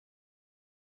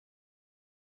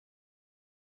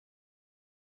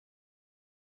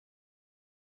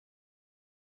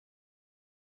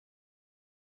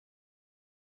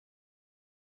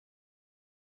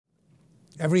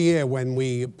Every year when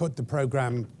we put the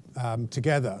program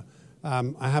together,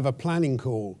 I have a planning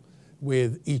call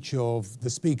with each of the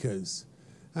speakers.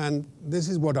 And this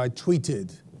is what I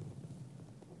tweeted.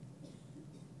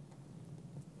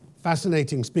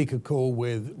 Fascinating speaker call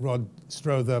with Rod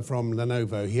Strother from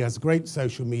Lenovo. He has a great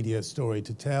social media story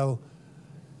to tell,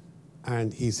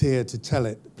 and he's here to tell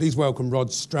it. Please welcome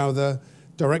Rod Strother,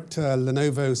 Director,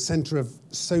 Lenovo Center of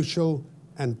Social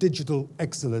and Digital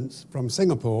Excellence from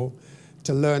Singapore,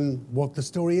 to learn what the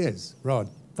story is. Rod.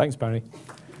 Thanks, Barry.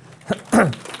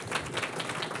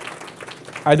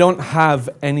 I don't have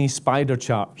any spider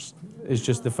charts, is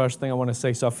just the first thing I want to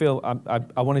say. So I feel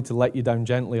I wanted to let you down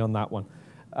gently on that one.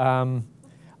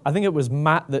 I think it was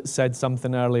Matt that said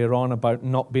something earlier on about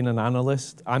not being an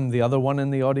analyst. I'm the other one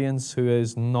in the audience who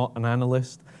is not an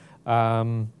analyst.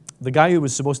 The guy who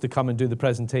was supposed to come and do the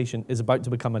presentation is about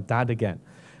to become a dad again.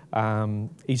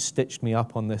 He stitched me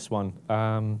up on this one.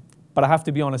 But I have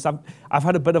to be honest, I've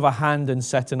had a bit of a hand in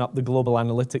setting up the Global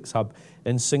Analytics Hub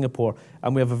in Singapore,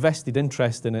 and we have a vested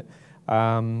interest in it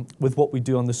with what we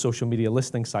do on the social media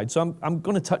listening side. So I'm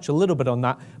going to touch a little bit on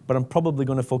that, but I'm probably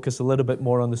going to focus a little bit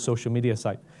more on the social media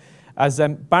side. As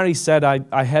Barry said,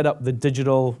 I head up the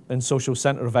Digital and Social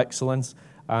Center of Excellence.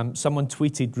 Someone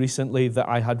tweeted recently that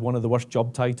I had one of the worst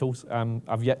job titles.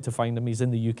 I've yet to find him. He's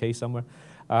in the UK somewhere.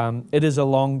 It is a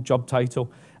long job title.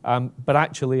 But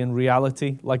actually, in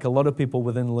reality, like a lot of people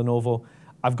within Lenovo,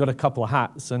 I've got a couple of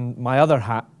hats. And my other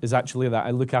hat is actually that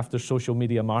I look after social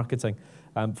media marketing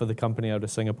for the company out of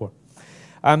Singapore.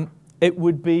 It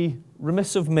would be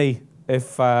remiss of me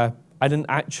if I didn't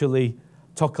actually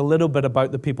talk a little bit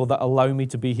about the people that allow me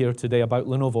to be here today about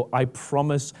Lenovo. I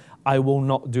promise I will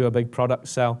not do a big product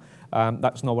sell.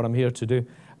 That's not what I'm here to do.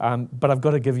 But I've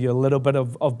got to give you a little bit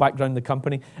of background on the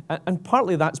company. And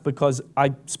partly that's because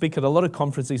I speak at a lot of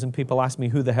conferences and people ask me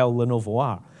who the hell Lenovo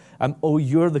are. Oh,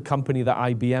 you're the company that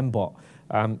IBM bought,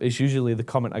 is usually the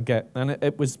comment I get. And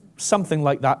it was something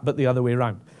like that, but the other way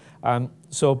around.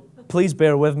 So please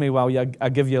bear with me while I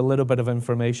give you a little bit of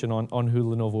information on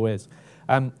who Lenovo is.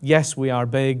 Yes, we are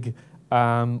big.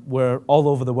 We're all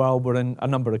over the world. We're in a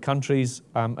number of countries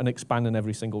and expanding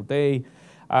every single day.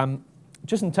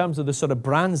 Just in terms of the sort of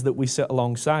brands that we sit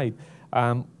alongside,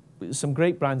 some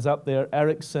great brands up there.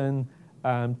 Ericsson,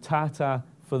 Tata,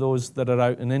 for those that are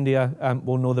out in India,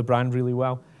 will know the brand really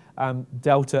well.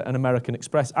 Delta and American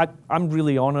Express. I'm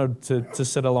really honored to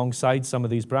sit alongside some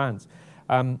of these brands.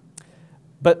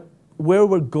 But where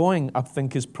we're going, I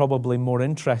think, is probably more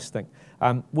interesting.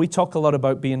 We talk a lot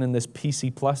about being in this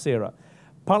PC Plus era.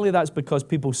 Partly that's because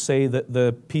people say that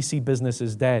the PC business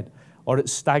is dead, or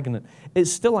it's stagnant.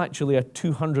 It's still actually a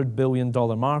 $200 billion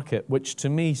market, which to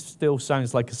me still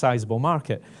sounds like a sizable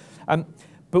market.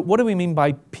 But what do we mean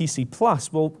by PC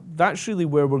Plus? Well, that's really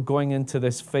where we're going into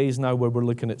this phase now where we're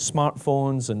looking at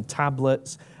smartphones and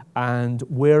tablets and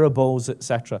wearables,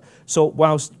 etc. So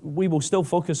whilst we will still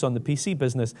focus on the PC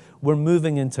business, we're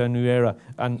moving into a new era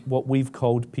and what we've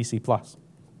called PC Plus.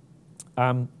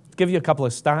 Give you a couple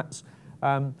of stats.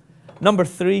 Number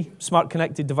 3, smart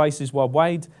connected devices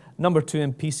worldwide. Number 2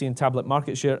 in PC and tablet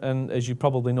market share, and as you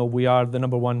probably know, we are the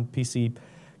 #1 PC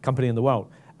company in the world.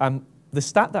 The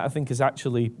stat that I think is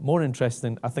actually more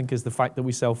interesting, I think, is the fact that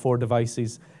we sell 4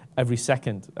 devices every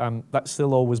second. That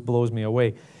still always blows me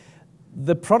away.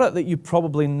 The product that you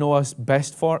probably know us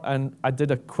best for, and I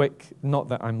did a quick, not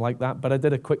that I'm like that, but I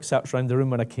did a quick search around the room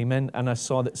when I came in, and I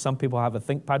saw that some people have a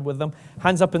ThinkPad with them.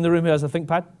 Hands up in the room who has a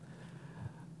ThinkPad?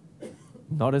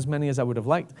 Not as many as I would have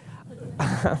liked.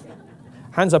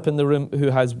 Hands up in the room who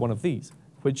has one of these,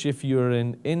 which if you're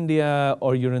in India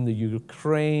or you're in the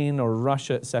Ukraine or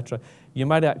Russia, etc., you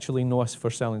might actually know us for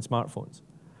selling smartphones.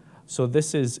 So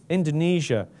this is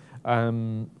Indonesia.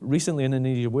 Recently in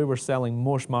Indonesia, we were selling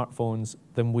more smartphones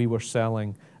than we were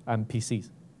selling PCs,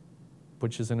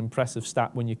 which is an impressive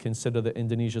stat when you consider that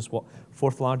Indonesia's what,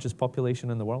 4th largest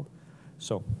population in the world.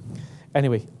 So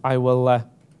anyway,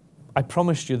 I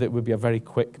promised you that it would be a very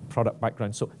quick product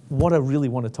background. So what I really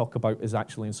want to talk about is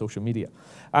actually in social media.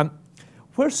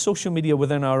 Where's social media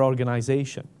within our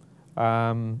organization?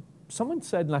 Someone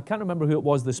said, and I can't remember who it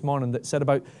was this morning, that said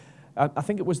about, I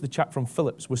think it was the chap from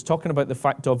Philips, was talking about the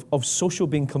fact of social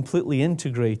being completely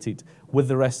integrated with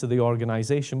the rest of the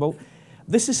organization. Well,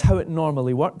 this is how it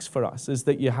normally works for us, is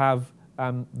that you have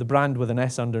the brand with an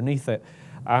S underneath it.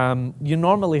 You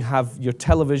normally have your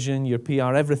television, your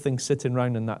PR, everything sitting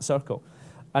around in that circle.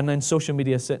 And then social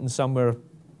media sitting somewhere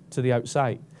to the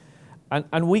outside.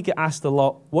 And we get asked a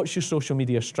lot, what's your social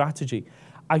media strategy?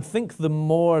 I think the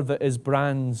more that as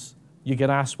brands you get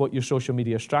asked what your social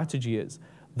media strategy is,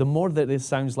 the more that it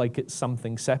sounds like it's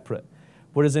something separate.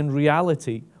 Whereas in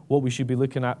reality, what we should be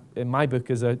looking at in my book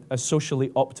is a socially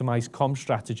optimized comms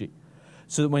strategy.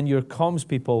 So that when your comms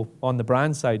people on the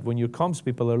brand side, when your comms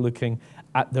people are looking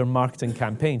at their marketing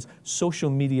campaigns, social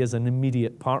media is an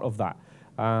immediate part of that.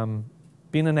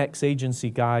 Being an ex-agency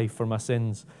guy for my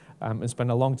sins, and spent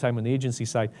a long time on the agency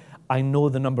side, I know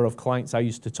the number of clients I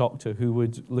used to talk to who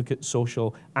would look at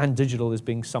social and digital as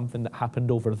being something that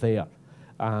happened over there.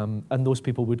 And those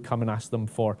people would come and ask them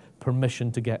for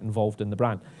permission to get involved in the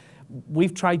brand.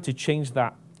 We've tried to change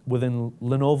that within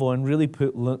Lenovo and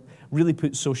really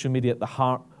put social media at the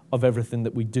heart of everything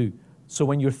that we do. So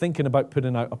when you're thinking about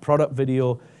putting out a product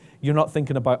video, you're not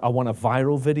thinking about, I want a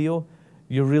viral video.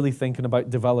 You're really thinking about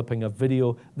developing a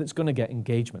video that's going to get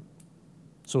engagement.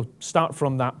 So start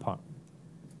from that part.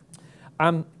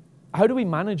 How do we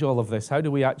manage all of this? How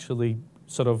do we actually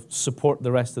sort of support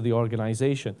the rest of the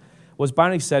organization? Well, as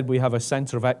Barry said, we have a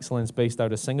center of excellence based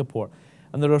out of Singapore.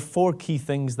 And there are 4 key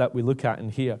things that we look at in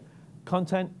here: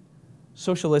 content,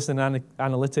 social listening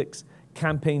analytics,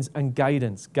 campaigns, and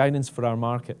guidance for our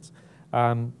markets.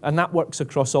 And that works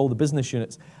across all the business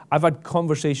units. I've had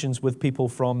conversations with people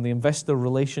from the investor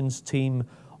relations team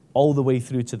all the way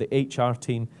through to the HR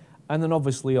team, and then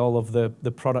obviously all of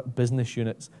the product business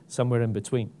units somewhere in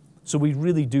between. So we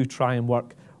really do try and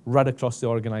work right across the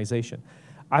organization.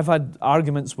 I've had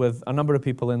arguments with a number of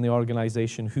people in the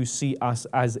organization who see us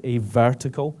as a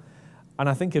vertical, and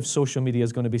I think if social media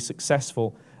is going to be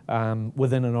successful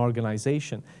within an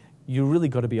organization, you really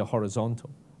got to be a horizontal.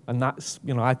 And that's,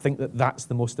 I think that that's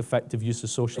the most effective use of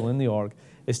social in the org,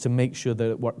 is to make sure that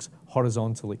it works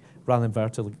horizontally rather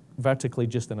than vertically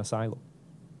just in a silo.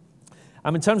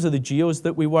 In terms of the geos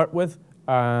that we work with,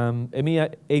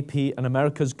 EMEA, AP, and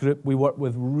Americas group, we work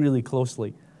with really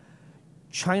closely.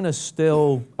 China's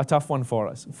still a tough one for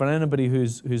us. For anybody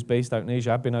who's based out in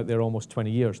Asia, I've been out there almost 20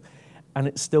 years, and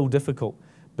it's still difficult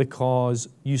because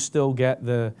you still get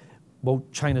well,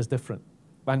 China's different.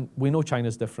 And we know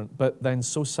China's different, but then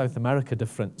so's South America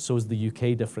different, so's the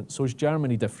UK different, so's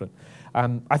Germany different.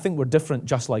 I think we're different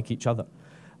just like each other.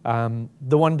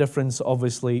 The one difference,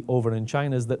 obviously, over in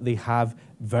China is that they have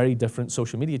very different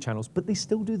social media channels, but they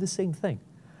still do the same thing.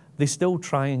 They still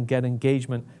try and get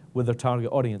engagement with their target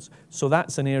audience. So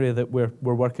that's an area that we're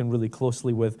working really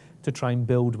closely with to try and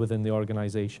build within the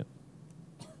organization.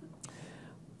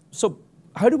 So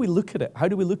how do we look at it? How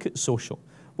do we look at social?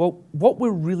 Well, what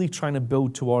we're really trying to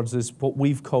build towards is what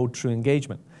we've called true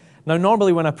engagement. Now,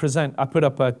 normally when I present, I put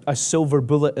up a silver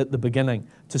bullet at the beginning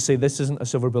to say this isn't a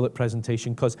silver bullet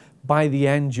presentation, because by the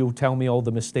end you'll tell me all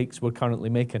the mistakes we're currently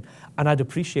making. And I'd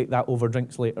appreciate that over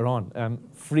drinks later on.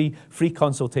 Free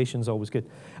consultation is always good.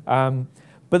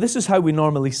 But this is how we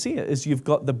normally see it, is you've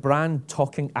got the brand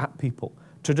talking at people.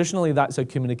 Traditionally, that's how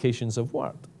communications have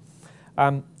worked.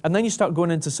 And then you start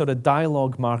going into sort of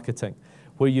dialogue marketing,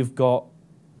 where you've got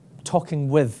talking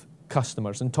with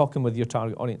customers and talking with your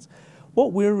target audience.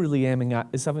 What we're really aiming at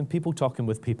is having people talking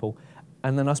with people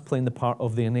and then us playing the part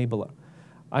of the enabler.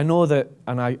 I know that,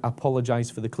 and I apologize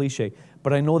for the cliche,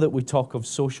 but I know that we talk of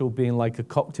social being like a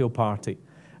cocktail party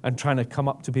and trying to come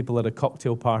up to people at a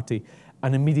cocktail party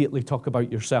and immediately talk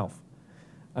about yourself.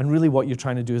 And really what you're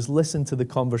trying to do is listen to the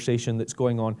conversation that's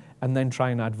going on and then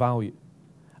try and add value.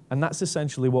 And that's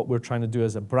essentially what we're trying to do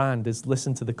as a brand, is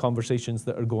listen to the conversations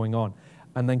that are going on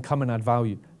and then come and add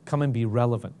value, come and be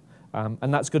relevant.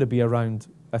 And that's going to be around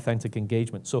authentic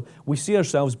engagement. So we see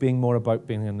ourselves being more about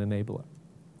being an enabler.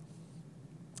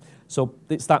 So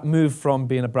it's that move from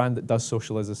being a brand that does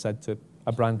social, as I said, to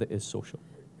a brand that is social.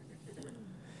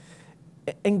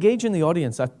 Engaging the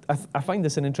audience, I find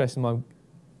this an interesting one,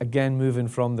 again, moving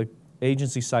from the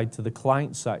agency side to the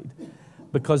client side,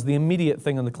 because the immediate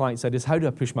thing on the client side is, how do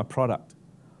I push my product?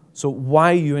 So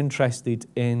why are you interested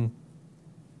in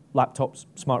laptops,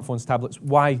 smartphones, tablets?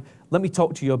 Why? Let me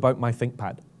talk to you about my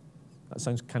ThinkPad. That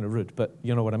sounds kind of rude, but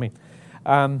you know what I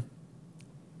mean.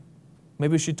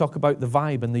 Maybe we should talk about the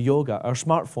Vibe and the yoga, our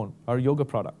smartphone, our yoga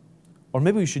product. Or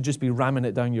maybe we should just be ramming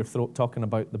it down your throat talking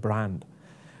about the brand.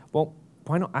 Well,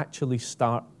 why not actually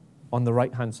start on the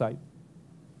right-hand side?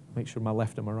 Make sure my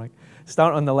left and my right.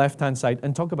 Start on the left-hand side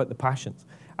and talk about the passions.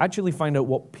 Actually find out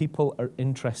what people are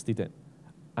interested in,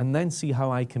 and then see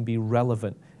how I can be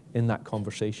relevant in that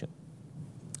conversation.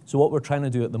 So what we're trying to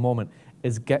do at the moment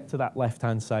is get to that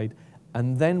left-hand side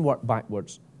and then work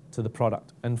backwards to the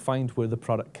product and find where the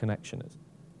product connection is.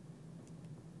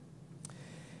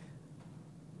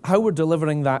 How we're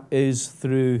delivering that is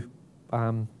through,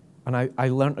 and I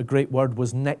learned a great word,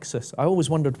 was nexus. I always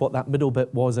wondered what that middle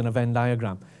bit was in a Venn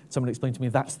diagram. Someone explained to me,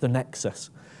 that's the nexus.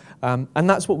 And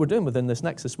that's what we're doing within this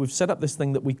nexus. We've set up this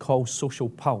thing that we call Social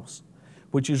Pulse,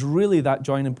 which is really that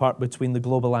joining part between the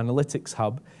Global Analytics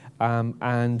Hub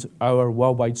and our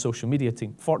worldwide social media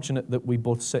team. Fortunate that we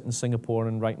both sit in Singapore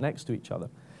and right next to each other.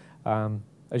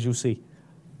 As you'll see,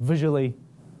 visually,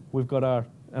 we've got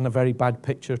and a very bad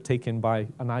picture taken by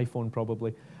an iPhone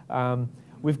probably.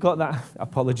 We've got that,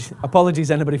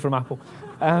 apologies anybody from Apple.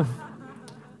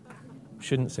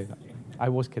 Shouldn't say that, I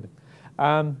was kidding.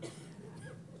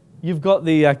 You've got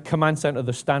the command center,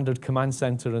 the standard command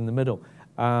center in the middle.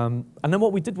 And then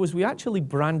what we did was we actually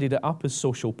branded it up as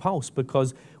Social Pulse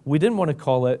because we didn't want to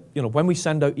call it, when we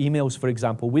send out emails, for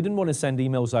example, we didn't want to send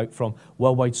emails out from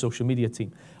Worldwide Social Media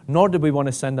Team, nor did we want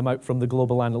to send them out from the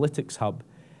Global Analytics Hub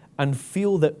and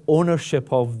feel that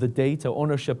ownership of the data,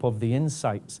 ownership of the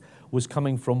insights was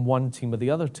coming from one team or the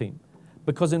other team.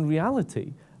 Because in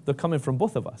reality, they're coming from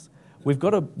both of us.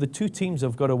 The two teams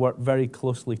have got to work very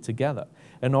closely together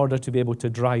in order to be able to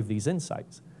drive these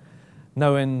insights.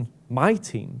 Now, in my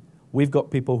team, we've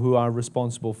got people who are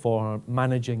responsible for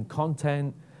managing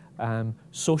content,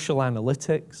 social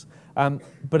analytics,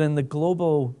 but in the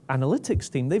global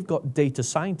analytics team, they've got data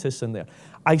scientists in there.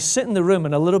 I sit in the room,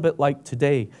 and a little bit like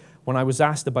today, when I was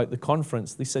asked about the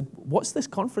conference, they said, "What's this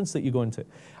conference that you're going to?"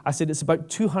 I said, "It's about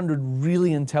 200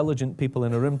 really intelligent people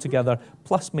in a room together,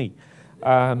 plus me."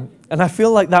 And I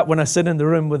feel like that when I sit in the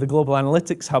room with the Global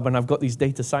Analytics Hub and I've got these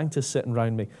data scientists sitting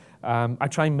around me. I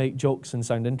try and make jokes and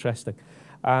sound interesting.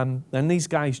 And these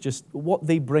guys what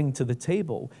they bring to the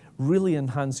table really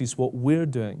enhances what we're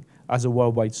doing as a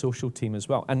worldwide social team as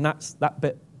well. And that's that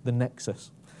bit, the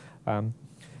nexus.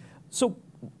 So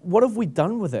what have we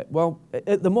done with it? Well,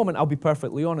 at the moment, I'll be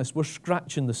perfectly honest, we're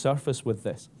scratching the surface with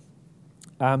this.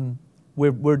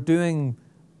 We're doing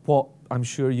what I'm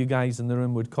sure you guys in the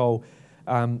room would call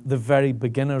the very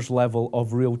beginner's level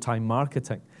of real-time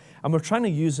marketing. And we're trying to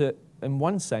use it, in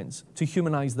one sense, to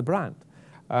humanize the brand.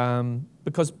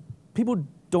 Because people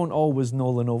don't always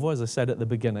know Lenovo, as I said at the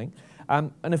beginning.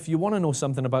 And if you want to know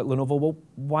something about Lenovo, well,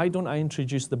 why don't I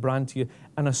introduce the brand to you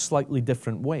in a slightly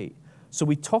different way? So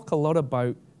we talk a lot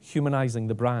about humanizing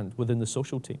the brand within the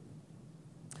social team.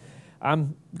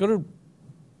 I've got an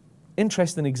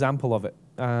interesting example of it.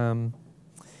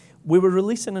 We were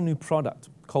releasing a new product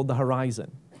called the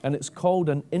Horizon, and it's called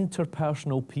an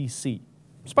interpersonal PC.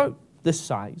 It's about this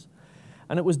size,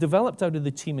 and it was developed out of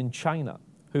the team in China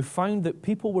who found that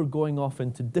people were going off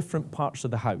into different parts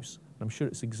of the house. I'm sure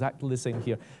it's exactly the same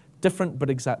here. Different, but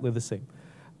exactly the same.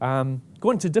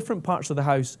 Going to different parts of the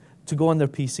house to go on their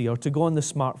PC or to go on the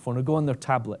smartphone or go on their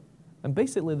tablet. And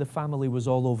basically the family was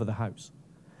all over the house.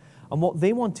 And what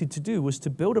they wanted to do was to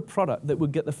build a product that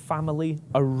would get the family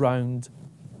around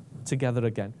together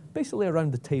again, basically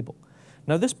around the table.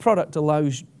 Now this product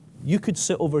allows, you could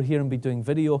sit over here and be doing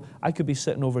video, I could be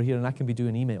sitting over here and I can be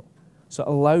doing email. So it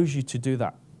allows you to do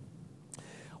that.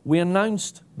 We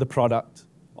announced the product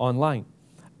online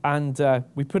and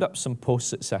we put up some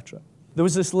posts, etc. There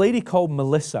was this lady called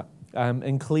Melissa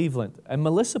in Cleveland, and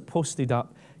Melissa posted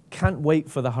up, "Can't wait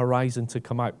for the Horizon to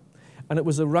come out." And it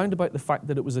was around about the fact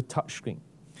that it was a touchscreen.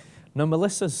 Now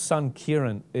Melissa's son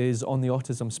Kieran is on the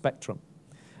autism spectrum.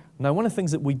 Now one of the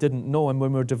things that we didn't know, and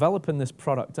when we were developing this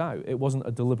product out, it wasn't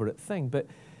a deliberate thing, but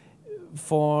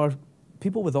for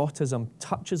people with autism,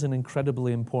 touch is an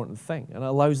incredibly important thing, and it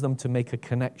allows them to make a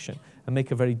connection, and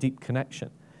make a very deep connection.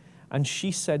 And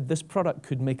she said this product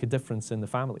could make a difference in the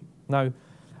family. Now,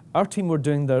 our team were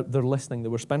doing their listening, they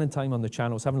were spending time on the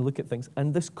channels, having a look at things,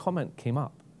 and this comment came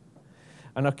up.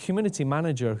 And our community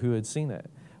manager who had seen it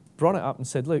brought it up and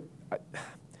said, "Look,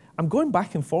 I'm going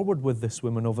back and forward with this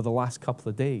woman over the last couple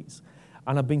of days,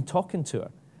 and I've been talking to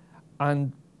her,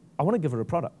 and I want to give her a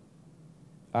product.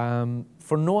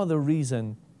 For no other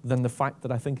reason than the fact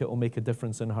that I think it will make a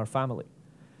difference in her family."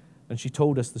 And she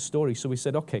told us the story, so we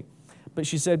said, okay. But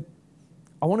she said,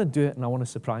 "I want to do it and I want to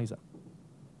surprise her."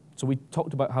 So we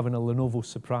talked about having a Lenovo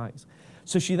surprise.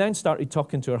 So she then started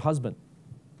talking to her husband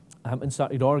and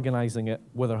started organizing it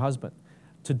with her husband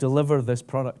to deliver this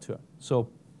product to her. So,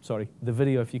 sorry, the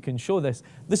video, if you can show this.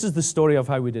 This is the story of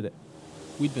how we did it.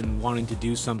 We'd been wanting to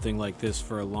do something like this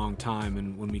for a long time,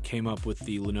 and when we came up with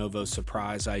the Lenovo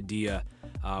surprise idea,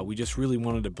 we just really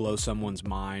wanted to blow someone's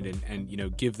mind and you know,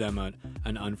 give them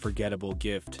an unforgettable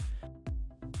gift.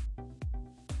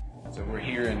 So we're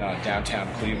here in downtown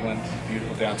Cleveland,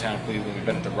 beautiful downtown Cleveland. We've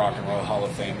been at the Rock and Roll Hall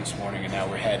of Fame this morning, and now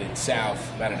we're headed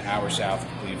south, about an hour south of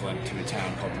Cleveland, to a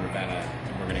town called Ravenna,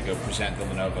 and we're going to go present the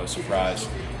Lenovo surprise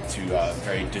to a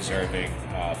very deserving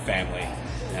family,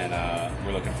 and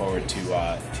we're looking forward to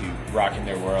rocking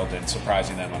their world and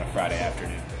surprising them on a Friday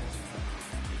afternoon.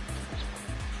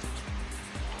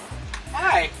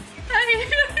 Hi!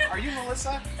 Hi! Are you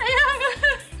Melissa?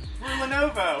 I am!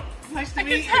 Lenovo. Nice to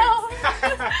meet you. Oh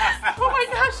my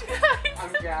gosh, you guys.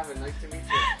 I'm Gavin. Nice to meet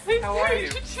you. Nice How to are meet you?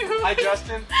 you too. Hi,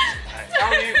 Justin. How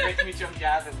are you? Great to meet you. I'm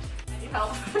Gavin. I need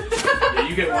help. Yeah,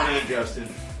 you get one in, Justin.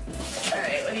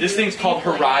 Alright, what do you This do? thing's called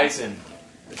Horizon.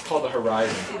 It's called the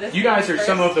Horizon. You guys are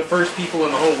some of the first people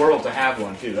in the whole world to have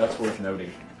one, too. That's worth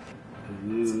noting.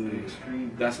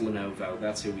 That's Lenovo.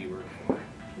 That's who we work for.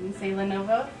 Can you say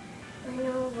Lenovo?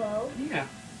 Lenovo. Yeah.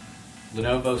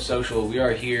 Lenovo Social. We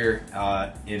are here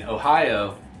in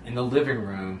Ohio in the living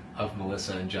room of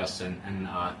Melissa and Justin, and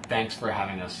thanks for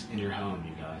having us in your home,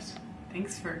 you guys.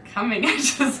 Thanks for coming. I'm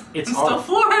still our-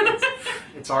 floored.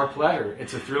 It's our pleasure.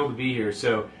 It's a thrill to be here.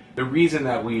 So the reason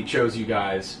that we chose you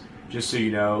guys, just so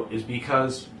you know, is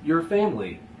because you're a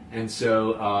family. And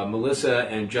so Melissa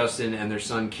and Justin and their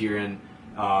son Kieran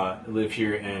live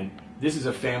here, and this is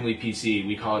a family PC.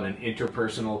 We call it an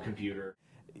interpersonal computer.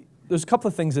 There's a couple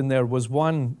of things in there. Was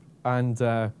one, and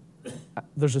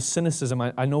there's a cynicism.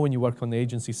 I know when you work on the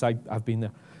agency side, I've been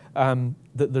there,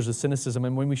 that there's a cynicism.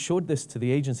 And when we showed this to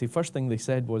the agency, first thing they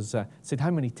said was,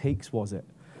 how many takes was it?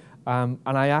 And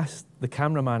I asked the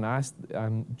cameraman, I asked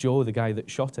Joe, the guy that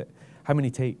shot it, how many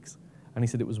takes? And he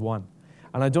said it was one.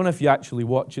 And I don't know if you actually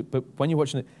watch it, but when you're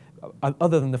watching it,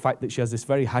 other than the fact that she has this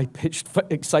very high-pitched,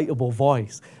 excitable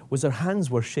voice, was her hands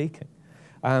were shaking.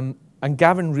 And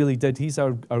Gavin really did. He's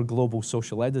our global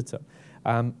social editor.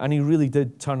 And he really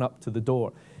did turn up to the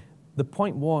door. The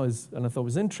point was, and I thought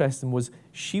was interesting, was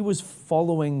she was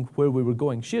following where we were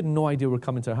going. She had no idea we were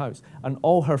coming to her house. And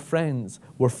all her friends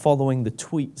were following the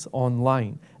tweets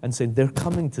online and saying, they're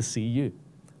coming to see you.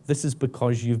 This is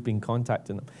because you've been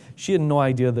contacting them. She had no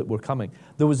idea that we're coming.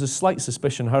 There was a slight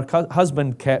suspicion. Her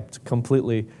husband kept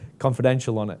completely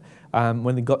confidential on it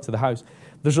when they got to the house.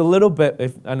 There's a little bit,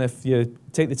 if you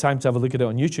take the time to have a look at it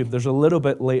on YouTube, there's a little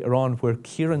bit later on where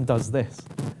Kieran does this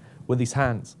with his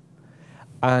hands.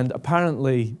 And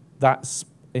apparently that's,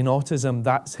 in autism,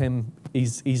 that's him,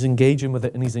 he's engaging with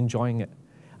it and he's enjoying it.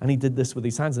 And he did this with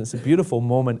his hands, and it's a beautiful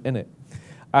moment in it.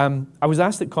 I was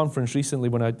asked at conference recently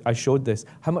when I showed this,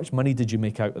 how much money did you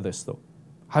make out of this though?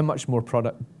 How much more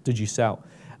product did you sell?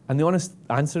 And the honest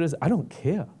answer is, I don't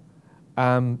care.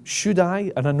 Should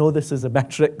I? And I know this is a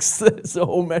metrics, it's a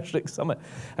whole metrics summit,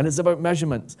 and it's about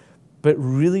measurements. But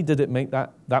really, did it make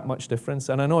that much difference?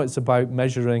 And I know it's about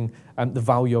measuring the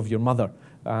value of your mother,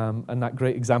 and that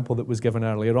great example that was given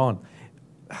earlier on.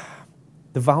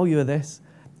 The value of this,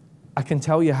 I can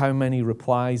tell you how many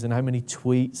replies and how many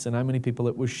tweets and how many people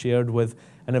it was shared with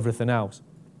and everything else.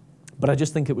 But I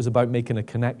just think it was about making a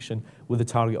connection with the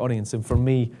target audience. And for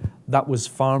me, that was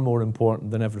far more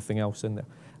important than everything else in there.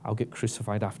 I'll get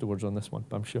crucified afterwards on this one,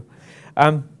 I'm sure.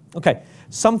 Okay,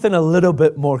 something a little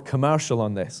bit more commercial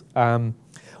on this.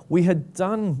 We had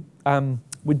done,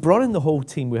 we'd brought in the whole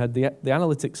team. We had the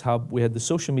analytics hub, we had the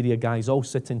social media guys all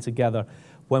sitting together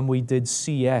when we did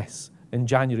CES in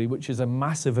January, which is a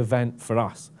massive event for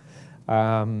us.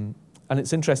 And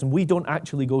it's interesting, we don't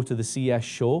actually go to the CES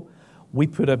show. We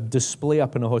put a display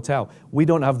up in a hotel. We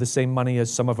don't have the same money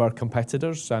as some of our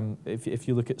competitors. If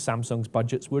you look at Samsung's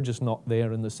budgets, we're just not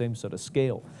there in the same sort of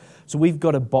scale. So we've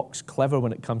got to box clever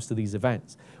when it comes to these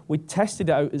events. We tested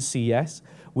it out at CES.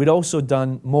 We'd also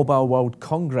done Mobile World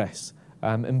Congress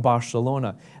in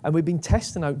Barcelona. And we've been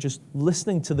testing out just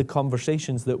listening to the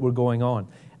conversations that were going on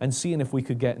and seeing if we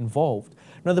could get involved.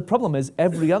 Now, the problem is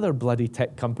every other bloody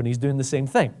tech company is doing the same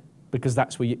thing because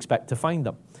that's where you expect to find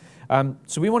them.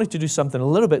 So we wanted to do something a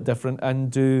little bit different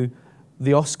and do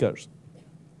the Oscars.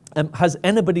 Has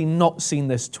anybody not seen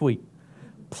this tweet?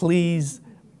 Please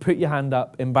put your hand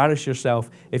up, embarrass yourself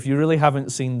if you really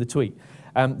haven't seen the tweet.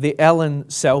 The Ellen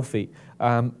selfie,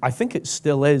 I think it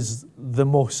still is the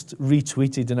most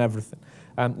retweeted and everything,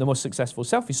 the most successful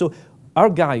selfie. So our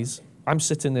guys, I'm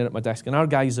sitting there at my desk, and our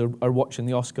guys are watching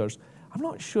the Oscars. I'm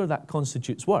not sure that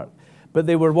constitutes work. But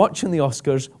they were watching the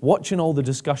Oscars, watching all the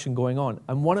discussion going on,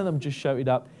 and one of them just shouted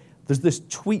up, there's this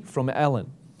tweet from Ellen,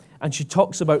 and she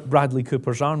talks about Bradley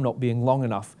Cooper's arm not being long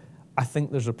enough. I think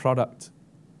there's a product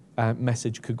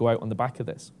message could go out on the back of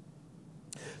this.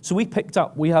 So we picked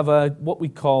up, we have what we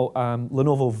call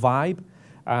Lenovo Vibe,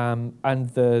 and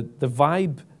the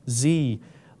Vibe Z,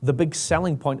 the big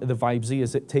selling point of the Vibe Z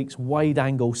is it takes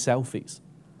wide-angle selfies,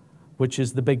 which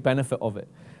is the big benefit of it.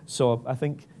 So I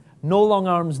think no long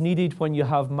arms needed when you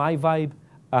have my Vibe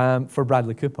for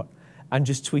Bradley Cooper, and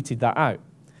just tweeted that out.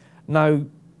 Now,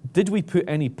 did we put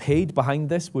any paid behind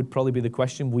this would probably be the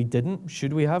question. We didn't.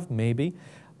 Should we have? Maybe.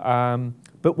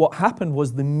 But what happened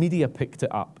was the media picked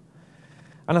it up.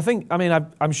 And I think, I mean,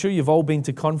 I'm sure you've all been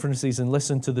to conferences and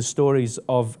listened to the stories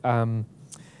of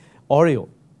Oreo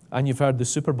and you've heard the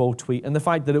Super Bowl tweet, and the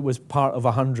fact that it was part of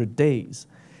 100 days.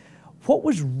 What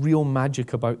was real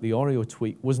magic about the Oreo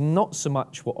tweet was not so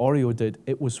much what Oreo did,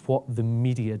 it was what the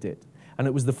media did. And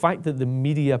it was the fact that the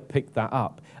media picked that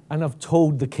up. And I've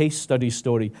told the case study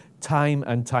story time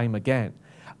and time again.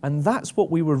 And that's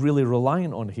what we were really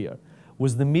reliant on here,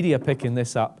 was the media picking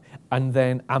this up and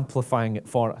then amplifying it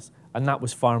for us. And that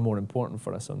was far more important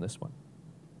for us on this one.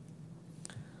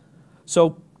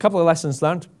 So, a couple of lessons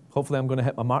learned. Hopefully I'm going to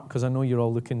hit my mark because I know you're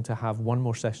all looking to have one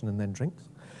more session and then drinks.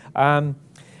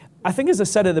 I think, as I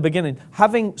said at the beginning,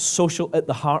 having social at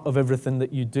the heart of everything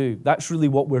that you do, that's really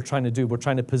what we're trying to do. We're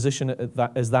trying to position it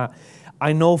as that.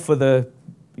 I know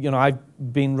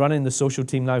I've been running the social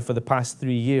team now for the past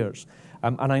 3 years.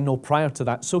 And I know prior to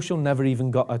that, social never even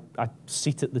got a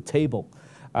seat at the table.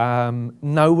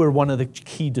 Now we're one of the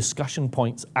key discussion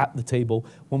points at the table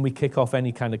when we kick off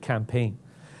any kind of campaign.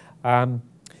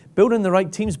 Building the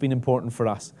right team's been important for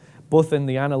us, both in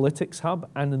the analytics hub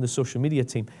and in the social media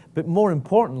team. But more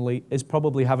importantly is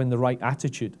probably having the right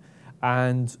attitude,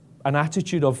 and an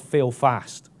attitude of fail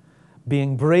fast,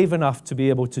 being brave enough to be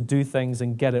able to do things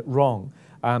and get it wrong,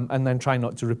 and then try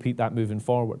not to repeat that moving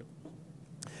forward.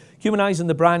 Humanizing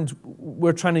the brand,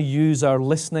 we're trying to use our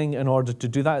listening in order to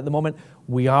do that at the moment.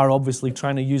 We are obviously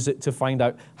trying to use it to find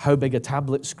out how big a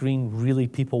tablet screen really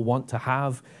people want to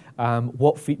have,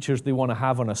 what features they want to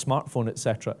have on a smartphone,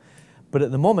 etc. But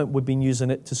at the moment, we've been using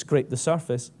it to scrape the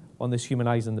surface on this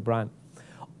humanizing the brand.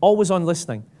 Always on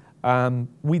listening.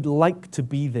 We'd like to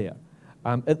be there.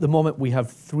 At the moment, we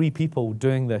have 3 people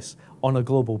doing this on a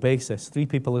global basis. 3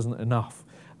 people isn't enough.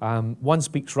 One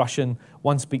speaks Russian,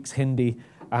 one speaks Hindi,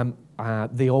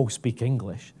 they all speak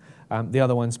English. The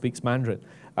other one speaks Mandarin.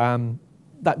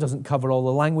 That doesn't cover all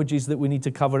the languages that we need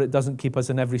to cover. It doesn't keep us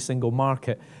in every single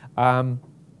market.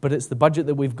 But it's the budget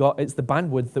that we've got, it's the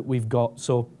bandwidth that we've got,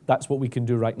 so that's what we can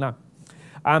do right now.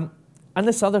 And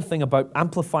this other thing about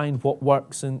amplifying what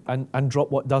works and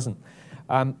drop what doesn't.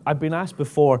 I've been asked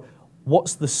before,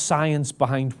 what's the science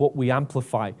behind what we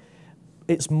amplify?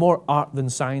 It's more art than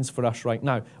science for us right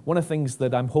now. One of the things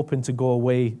that I'm hoping to go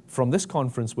away from this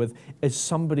conference with is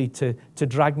somebody to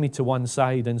drag me to one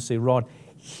side and say, Rod,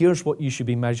 here's what you should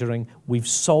be measuring. We've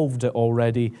solved it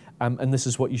already, and this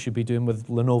is what you should be doing with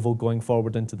Lenovo going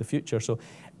forward into the future. So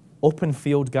open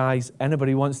field, guys.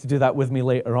 Anybody wants to do that with me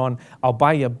later on, I'll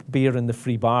buy you a beer in the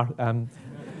free bar.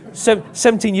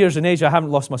 17 years in Asia, I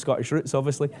haven't lost my Scottish roots,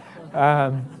 obviously.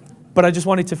 But I just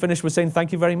wanted to finish with saying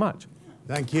thank you very much.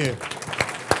 Thank you.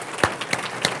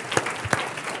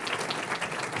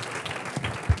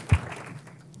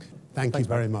 Thank you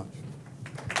very much.